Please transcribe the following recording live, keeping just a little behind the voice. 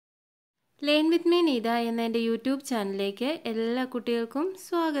Learn with me Neetha എന്ന എൻ്റെ YouTube ചാനലിലേക്ക് എല്ലാ കുട്ടികൾക്കും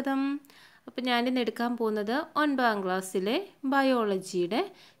സ്വാഗതം. അപ്പോൾ ഞാനിന്ന് എടുക്കാൻ പോകുന്നത് 9ാം ക്ലാസ്സിലെ ബയോളജിയുടെ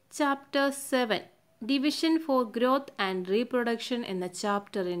chapter 7 division for growth and reproduction എന്ന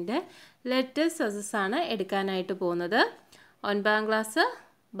ചാപ്റ്ററിൻ്റെ ലെറ്റേഴ്സ് ആണ് എടുക്കാനായിട്ട് പോകുന്നത്. 9ാം ക്ലാസ്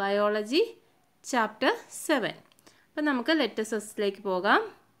ബയോളജി ചാപ്റ്റർ 7. അപ്പോൾ നമുക്ക് ലെറ്റേഴ്സിലേക്ക് പോകാം.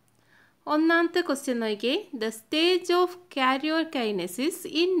 ഒന്നാമത്തെ ക്വസ്റ്റ്യൻ നോക്കിയേ. The stage of കാരിയോകൈനസിസ്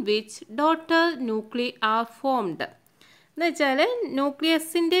in which daughter ന്യൂക്ലി are formed എന്ന് വെച്ചാൽ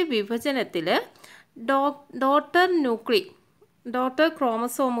ന്യൂക്ലിയസിൻ്റെ വിഭജനത്തിൽ ഡോട്ടർ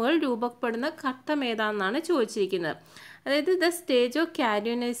ക്രോമസോമുകൾ രൂപപ്പെടുന്ന ഘട്ടം ഏതാണെന്നാണ് ചോദിച്ചിരിക്കുന്നത്. അതായത് ദ സ്റ്റേജ് ഓഫ്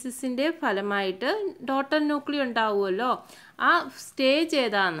കാരിയോകൈനസിസിൻ്റെ ഫലമായിട്ട് ഡോട്ടർ ന്യൂക്ലി ഉണ്ടാവുമല്ലോ, ആ സ്റ്റേജ്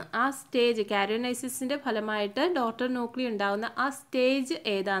ഏതാണ്? ആ സ്റ്റേജ് കാരിയോകൈനസിസിൻ്റെ ഫലമായിട്ട് ഡോട്ടർ ന്യൂക്ലി ഉണ്ടാകുന്ന ആ സ്റ്റേജ്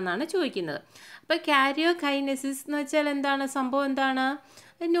ഏതാണെന്നാണ് ചോദിക്കുന്നത്. അപ്പോൾ കാരിയോകൈനസിസ് എന്ന് വെച്ചാൽ എന്താണ് സംഭവം? എന്താണ്?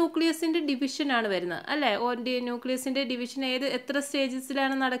 ന്യൂക്ലിയസിൻ്റെ ഡിവിഷനാണ് വരുന്നത് അല്ലേ? ന്യൂക്ലിയസിൻ്റെ ഡിവിഷൻ എത്ര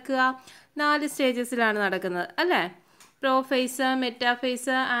സ്റ്റേജസിലാണ് നടക്കുക? 4 സ്റ്റേജസിലാണ് നടക്കുന്നത് അല്ലേ? പ്രോഫേസ്,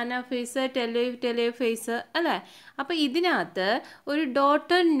 മെറ്റാഫേസ്, ആനാഫേസ്, ടെലോഫേസ് അല്ലേ? അപ്പോൾ ഇതിനകത്ത് ഒരു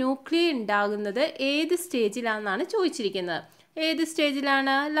ഡോട്ടർ ന്യൂക്ലിയ ഉണ്ടാകുന്നത് ഏത് സ്റ്റേജിലാണെന്നാണ് ചോദിച്ചിരിക്കുന്നത്. ഏത്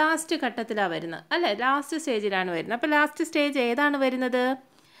സ്റ്റേജിലാണ്? ലാസ്റ്റ് ഘട്ടത്തിലാണ് വരുന്നത് അല്ലേ? ലാസ്റ്റ് സ്റ്റേജിലാണ് വരുന്നത്. അപ്പോൾ ലാസ്റ്റ് സ്റ്റേജ് ഏതാണ് വരുന്നത്?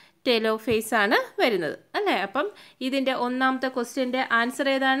 ടെലോഫേസ് ആണ് വരുന്നത് അല്ലേ? അപ്പം ഇതിൻ്റെ ഒന്നാമത്തെ ക്വസ്റ്റ്യൻ്റെ ആൻസർ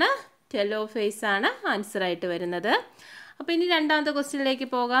ഏതാണ്? ടെലോഫേസ് ആണ് ആൻസറായിട്ട് വരുന്നത്. അപ്പോൾ ഇനി രണ്ടാമത്തെ ക്വസ്റ്റ്യനിലേക്ക്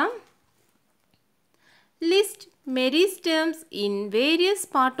പോകാം. List meristems in various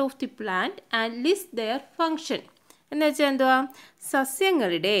part of the plant and list there function. എന്ന് വെച്ചാൽ എന്തുവാ?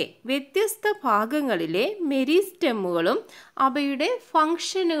 സസ്യങ്ങളുടെ വ്യത്യസ്ത ഭാഗങ്ങളിലെ മെരിസ്റ്റമുകളും അവയുടെ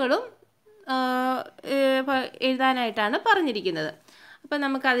ഫങ്ഷനുകളും എഴുതാനായിട്ടാണ് പറഞ്ഞിരിക്കുന്നത്. അപ്പോൾ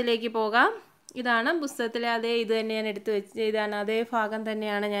നമുക്കതിലേക്ക് പോകാം. ഇതാണ് പുസ്തകത്തിലെ അതേ ഇത് തന്നെയാണ് എടുത്ത് വെച്ച്, ഇതാണ് അതേ ഭാഗം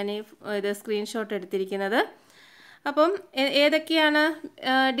തന്നെയാണ് ഞാൻ ഇത് സ്ക്രീൻഷോട്ട് എടുത്തിരിക്കുന്നത്. അപ്പം ഏതൊക്കെയാണ്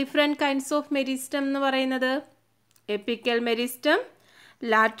ഡിഫറെൻറ്റ് കൈൻഡ്സ് ഓഫ് മെരിസ്റ്റം എന്ന് പറയുന്നത്? Epical meristem,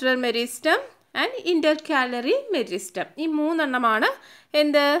 lateral meristem and ഇൻ്റർകാലറി meristem. ഈ 3 എണ്ണമാണ്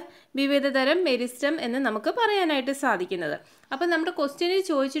എന്ത്? വിവിധതരം മെരിസ്റ്റം എന്ന് നമുക്ക് പറയാനായിട്ട് സാധിക്കുന്നത്. അപ്പം നമ്മുടെ ക്വസ്റ്റ്യനിൽ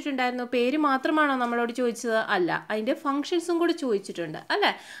ചോദിച്ചിട്ടുണ്ടായിരുന്നു പേര് മാത്രമാണോ നമ്മളോട് ചോദിച്ചത്? അല്ല, അതിൻ്റെ ഫങ്ഷൻസും കൂടി ചോദിച്ചിട്ടുണ്ട്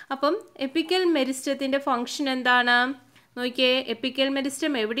അല്ലേ? അപ്പം എപ്പിക്കൽ മെരിസ്റ്റത്തിൻ്റെ ഫങ്ഷൻ എന്താണ് നോക്കിയേ. എപ്പിക്കൽ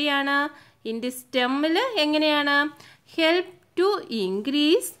മെരിസ്റ്റം എവിടെയാണ്? In the സ്റ്റെമ്മിൽ. എങ്ങനെയാണ്? Help to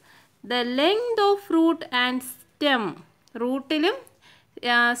increase the length of root and stem. റൂട്ടിലും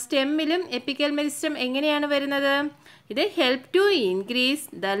സ്റ്റെമ്മിലും epical meristem എങ്ങനെയാണ് വരുന്നത്? ഇത് help to increase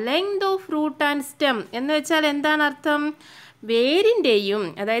the length of root and stem എന്ന് വെച്ചാൽ എന്താണ് അർത്ഥം? വേരിൻ്റെയും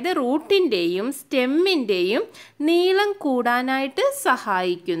അതായത് റൂട്ടിൻ്റെയും സ്റ്റെമ്മിൻ്റെയും നീളം കൂടാനായിട്ട്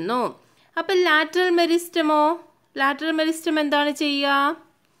സഹായിക്കുന്നു. അപ്പം ലാറ്ററൽ മെരിസ്റ്റമോ? ലാറ്ററൽ മെരിസ്റ്റം എന്താണ് ചെയ്യുക?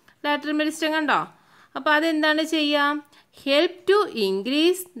 ലാറ്ററൽ മെരിസ്റ്റം കണ്ടോ? അപ്പോൾ അതെന്താണ് ചെയ്യുക? Help to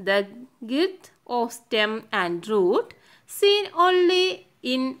increase the ഗിഡ്ത്ത് of stem and root scene only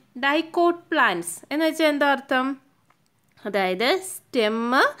in dicot plants. എന്ന് വെച്ചാൽ എന്താ അർത്ഥം? അതായത്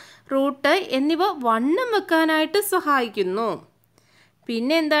സ്റ്റെമ്മ്, റൂട്ട് എന്നിവ വണ്ണം വെക്കാനായിട്ട് സഹായിക്കുന്നു.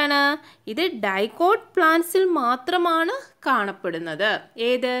 പിന്നെ എന്താണ്? ഇത് ഡൈക്കോട്ട് പ്ലാന്റ്സിൽ മാത്രമാണ് കാണപ്പെടുന്നത്.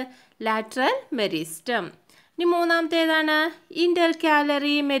 ഏത്? Lateral meristem. ഇനി മൂന്നാമത്തെ ഏതാണ്?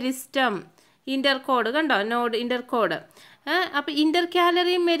 ഇൻ്റർകാലറി മെരിസ്റ്റം. ഇൻ്റർകോഡ് കണ്ടോ? നോഡ് ഇൻ്റർകോഡ്. അപ്പോൾ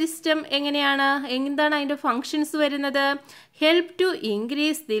ഇൻ്റർകാലറി മെരിസ്റ്റം എങ്ങനെയാണ്? എന്താണ് അതിൻ്റെ ഫങ്ഷൻസ് വരുന്നത്? Help to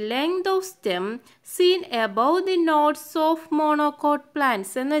increase the length of stem scene above the notes of monocot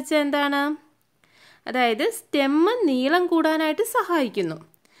plants. എന്ന് വെച്ചാൽ എന്താണ്? അതായത് സ്റ്റെമ്മ് നീളം കൂടാനായിട്ട് സഹായിക്കുന്നു.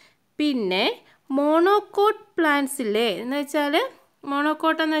 പിന്നെ മോണോകോട്ട് പ്ലാന്റ്സില്ലേ എന്ന് വെച്ചാൽ,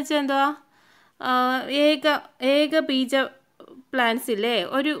 മോണോകോട്ട് എന്ന് വെച്ചാൽ എന്തുവാ? ഏക ബീജ പ്ലാന്റ്സ് ഇല്ലേ,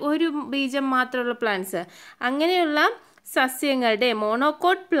 ഒരു ബീജം മാത്രമുള്ള പ്ലാന്റ്സ്, അങ്ങനെയുള്ള സസ്യങ്ങളുടെ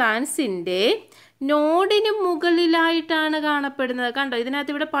മോണോകോട്ട് പ്ലാന്റ്സിൻ്റെ നോഡിന് മുകളിലായിട്ടാണ് കാണപ്പെടുന്നത്. കണ്ടോ?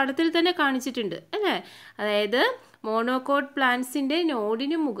 ഇതിനകത്ത് ഇവിടെ പടത്തിൽ തന്നെ കാണിച്ചിട്ടുണ്ട് അല്ലേ? അതായത് മോണോകോട്ട് പ്ലാന്റ്സിൻ്റെ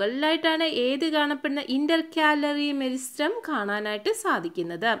നോഡിന് മുകളിലായിട്ടാണ് ഏത് കാണപ്പെടുന്ന? ഇൻ്റർകാലറി മെരിസ്റ്റം കാണാനായിട്ട്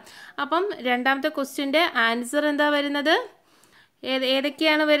സാധിക്കുന്നത്. അപ്പം രണ്ടാമത്തെ ക്വസ്റ്റ്യൻ്റെ ആൻസർ എന്താ വരുന്നത്?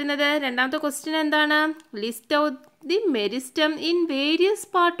 ഏതൊക്കെയാണ് വരുന്നത്? രണ്ടാമത്തെ ക്വസ്റ്റ്യൻ എന്താണ്? List out the meristem in various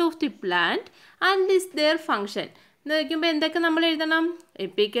part of the plant and list there function. എന്ന് വയ്ക്കുമ്പോൾ എന്തൊക്കെ നമ്മൾ എഴുതണം?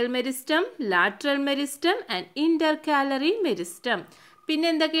 Epical meristem, lateral meristem and ഇൻ്റർകാലറി meristem. പിന്നെ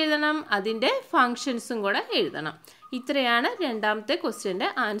എന്തൊക്കെ എഴുതണം? അതിൻ്റെ ഫങ്ഷൻസും കൂടെ എഴുതണം. ഇത്രയാണ് രണ്ടാമത്തെ ക്വസ്റ്റ്യൻ്റെ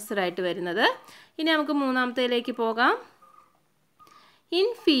ആൻസറായിട്ട് വരുന്നത്. ഇനി നമുക്ക് മൂന്നാമത്തേലേക്ക് പോകാം.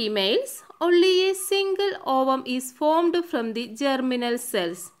 In females, only a single ovum is formed from the germinal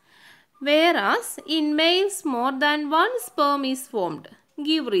cells, whereas in males more than one sperm is formed.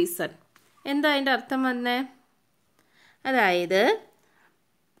 Give reason. എന്താ അതിൻ്റെ അർത്ഥം വന്നേ? അതായത്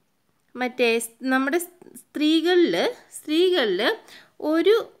മറ്റേ നമ്മുടെ സ്ത്രീകളിൽ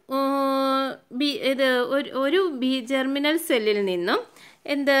ഒരു ഒരു ജെർമിനൽ സെല്ലിൽ നിന്നും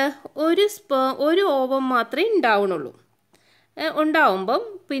ഒരു ഓവം മാത്രമേ ഉണ്ടാവുമ്പം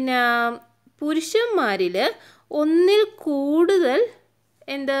പിന്നെ പുരുഷന്മാരിൽ ഒന്നിൽ കൂടുതൽ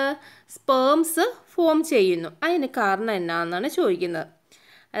സ്പേംസ് ഫോം ചെയ്യുന്നു. അതിന് കാരണം എന്നാണെന്നാണ് ചോദിക്കുന്നത്.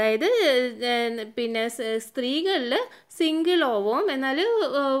 അതായത് പിന്നെ സ്ത്രീകളിൽ സിംഗിൾ ഓവവും എന്നാൽ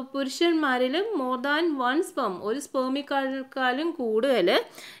പുരുഷന്മാരിൽ മോർ ദാൻ വൺ സ്പേം, ഒരു സ്പേമിക്കാളും കൂടുതൽ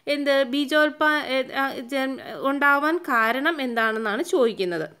ഉണ്ടാവാൻ കാരണം എന്താണെന്നാണ്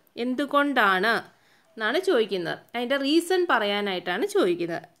ചോദിക്കുന്നത്. എന്തുകൊണ്ടാണ് എന്നാണ് ചോദിക്കുന്നത്. അതിൻ്റെ റീസൺ പറയാനായിട്ടാണ്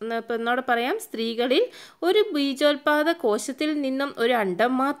ചോദിക്കുന്നത്. ഇപ്പം എന്നോട് പറയാം. സ്ത്രീകളിൽ ഒരു ബീജോത്പാദ കോശത്തിൽ നിന്നും ഒരു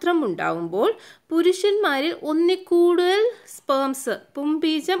അണ്ഡം മാത്രം ഉണ്ടാകുമ്പോൾ പുരുഷന്മാരിൽ ഒന്നിൽ കൂടുതൽ സ്പേംസ്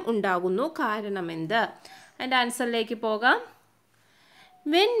പുംബീജം ഉണ്ടാകുന്നു. കാരണം എന്ത്? അതിൻ്റെ ആൻസറിലേക്ക് പോകാം.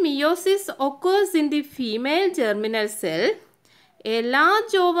 When meiosis occurs in the female germinal cell, a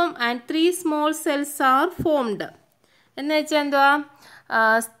large ovum and 3 small cells are formed. എന്ന് വെച്ചാൽ എന്തുവാ?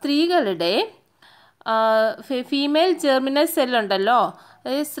 സ്ത്രീകളുടെ ഫീമെയിൽ ജെർമിനൽ സെല്ലുണ്ടല്ലോ,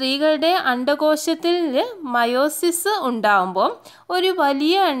 സ്ത്രീകളുടെ അണ്ഡകോശത്തിൽ മയോസിസ് ഉണ്ടാകുമ്പോൾ ഒരു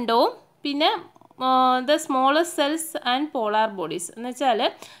വലിയ അണ്ഡവും പിന്നെ the smaller cells and polar bodies എന്ന് വെച്ചാൽ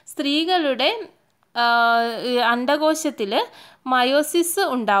സ്ത്രീകളുടെ അണ്ഡകോശത്തിൽ മയോസിസ്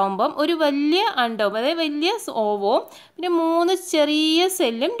ഉണ്ടാകുമ്പം ഒരു വലിയ അണ്ഡവും അതായത് വലിയ ഓവവും പിന്നെ 3 ചെറിയ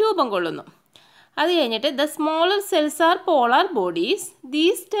സെല്ലും രൂപം കൊള്ളുന്നു. അത് കഴിഞ്ഞിട്ട് the smaller cells are polar bodies.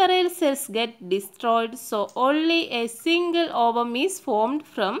 These sterile cells get destroyed, so only A single ovum is formed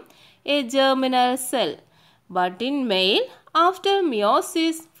from A germinal cell. But in mail after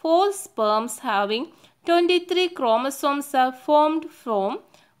meiosis 4 sperms having 23 chromosomes are formed from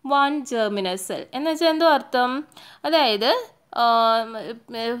 1 germinal cell. എന്ന് വെച്ചാൽ എന്തോ അർത്ഥം? അതായത്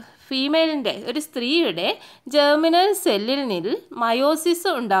ഫീമെയിലിൻ്റെ ഒരു സ്ത്രീയുടെ germinal സെല്ലിൽ നിന്ന് meiosis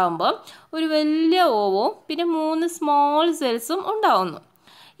ഉണ്ടാകുമ്പോൾ ഒരു വലിയ ഓവവും പിന്നെ 3 സ്മോൾ സെൽസും ഉണ്ടാവുന്നു.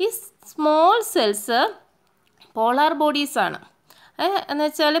 ഈ സ്മോൾ സെൽസ് പോളാർ ബോഡീസാണ്. എന്ന്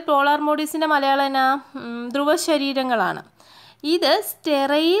വെച്ചാൽ പോളാർ ബോഡീസിൻ്റെ മലയാളം എന്നാ? ധ്രുവ ശരീരങ്ങളാണ്. ഇത്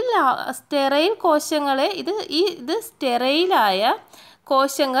സ്റ്റെറൈൽ കോശങ്ങളെ ഇത് സ്റ്റെറൈലായ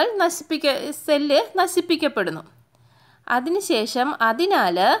കോശങ്ങൾ സെല്ല് നശിപ്പിക്കപ്പെടുന്നു. അതിനുശേഷം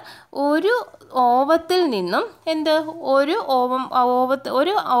അതിനാൽ ഒരു ഓവത്തിൽ നിന്നും ഒരു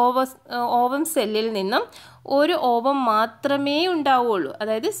ഓവം സെല്ലിൽ നിന്നും ഒരു ഓവം മാത്രമേ ഉണ്ടാവുള്ളൂ.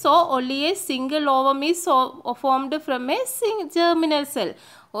 അതായത് so only A single ovum is formed from A germinal cell.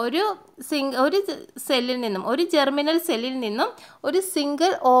 ഒരു സെല്ലിൽ നിന്നും ഒരു ജെർമിനൽ സെല്ലിൽ നിന്നും ഒരു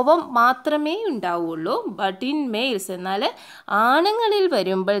സിംഗിൾ ഓവം മാത്രമേ ഉണ്ടാവുള്ളൂ. ബട്ട് ഇൻ മെയിൽസ് എന്നാൽ ആണുങ്ങളിൽ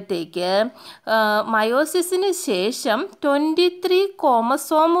വരുമ്പോഴത്തേക്ക് മയോസിസിന് ശേഷം 23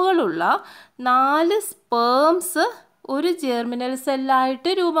 ക്രോമസോമുകളുള്ള 4 സ്പേംസ് ഒരു ജെർമിനൽ സെല്ലായിട്ട്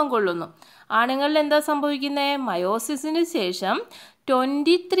രൂപം കൊള്ളുന്നു. ആണുങ്ങളിൽ എന്താ സംഭവിക്കുന്നത്? മയോസിസിന് ശേഷം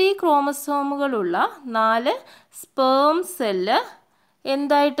 23 ക്രോമസോമുകളുള്ള 4 സ്പേം സെല്ല്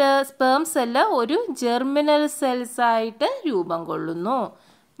സ്പേം സെല്ല് ഒരു ജെർമിനൽ സെൽസായിട്ട് രൂപം കൊള്ളുന്നു.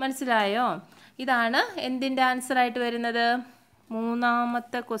 മനസ്സിലായോ? ഇതാണ് എന്തിൻ്റെ ആൻസറായിട്ട് വരുന്നത്?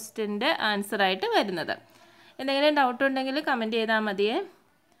 3ാമത്തെ ക്വസ്റ്റ്യൻ്റെ ആൻസറായിട്ട് വരുന്നത്. എന്തെങ്കിലും ഡൗട്ട് ഉണ്ടെങ്കിൽ കമൻറ്റ് ചെയ്താൽ മതിയേ.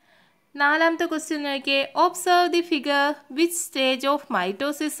 4ാമത്തെ ക്വസ്റ്റ്യൻ നോക്കിയേ. Observe the figure. Which stage of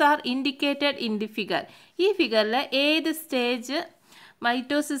mitosis R indicated in the figure? ഈ ഫിഗറിൽ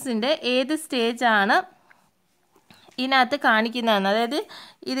മൈറ്റോസിസിൻ്റെ ഏത് സ്റ്റേജാണ് ഇതിനകത്ത് കാണിക്കുന്നതെന്ന്,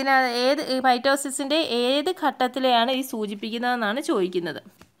 അതായത് മൈറ്റോസിസിൻ്റെ ഏത് ഘട്ടത്തിലെയാണ് ഈ സൂചിപ്പിക്കുന്നതെന്നാണ് ചോദിക്കുന്നത്.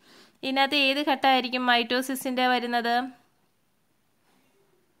 ഇതിനകത്ത് ഏത് ഘട്ടമായിരിക്കും മൈറ്റോസിസിൻ്റെ വരുന്നത്?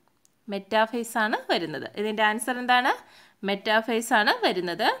 മെറ്റാഫേസ് ആണ് വരുന്നത്. ഇതിൻ്റെ ആൻസർ എന്താണ്? മെറ്റാഫേസ് ആണ്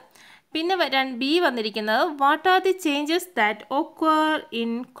വരുന്നത്. പിന്നെ ബി വന്നിരിക്കുന്നത് what are the changes that occur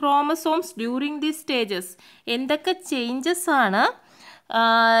in chromosomes during the stages? എന്തൊക്കെ ചേഞ്ചസ് ആണ്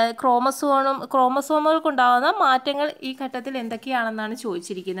ക്രോമസോമുകൾക്കുണ്ടാകുന്ന മാറ്റങ്ങൾ ഈ ഘട്ടത്തിൽ എന്തൊക്കെയാണെന്നാണ്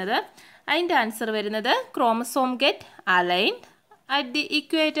ചോദിച്ചിരിക്കുന്നത്. അതിൻ്റെ ആൻസർ വരുന്നത് chromosome get aligned at the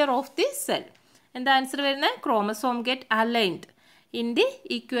equator of the cell. എന്താ ആൻസർ വരുന്നത്? Chromosome get aligned in the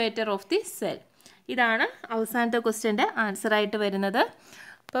equator of the cell. ഇതാണ് അവസാനത്തെ ക്വസ്റ്റ്യൻ്റെ ആൻസറായിട്ട് വരുന്നത്.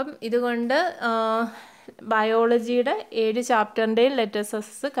 അപ്പം ഇതുകൊണ്ട് ബയോളജിയുടെ 7 ചാപ്റ്ററിൻ്റെയും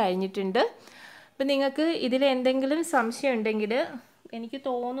ലെറ്റേഴ്സസ് കഴിഞ്ഞിട്ടുണ്ട്. അപ്പം നിങ്ങൾക്ക് ഇതിൽ എന്തെങ്കിലും സംശയം ഉണ്ടെങ്കിൽ, എനിക്ക്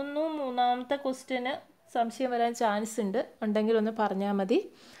തോന്നുന്നു 3ാമത്തെ ക്വസ്റ്റ്യന് സംശയം വരാൻ ചാൻസ് ഉണ്ടെങ്കിൽ ഒന്ന് പറഞ്ഞാൽ മതി,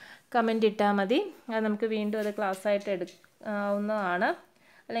 കമൻ്റ് ഇട്ടാൽ മതി. അത് നമുക്ക് വീണ്ടും അത് ക്ലാസ്സായിട്ട് എടുക്കാവുന്നതാണ്.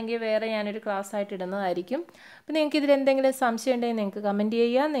 അല്ലെങ്കിൽ വേറെ ഞാനൊരു ക്ലാസ് ആയിട്ട് ഇടുന്നതായിരിക്കും. അപ്പോൾ നിങ്ങൾക്ക് ഇതിൽ എന്തെങ്കിലും സംശയം ഉണ്ടെങ്കിൽ നിങ്ങൾക്ക് കമൻറ്റ്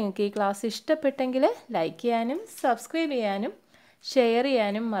ചെയ്യാം. നിങ്ങൾക്ക് ഈ ക്ലാസ് ഇഷ്ടപ്പെട്ടെങ്കിൽ ലൈക്ക് ചെയ്യാനും സബ്സ്ക്രൈബ് ചെയ്യാനും ഷെയർ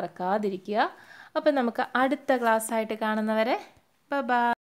ചെയ്യാനും മറക്കാതിരിക്കുക. അപ്പോൾ നമുക്ക് അടുത്ത ക്ലാസ് ആയിട്ട് കാണുന്നവരെ ബൈ.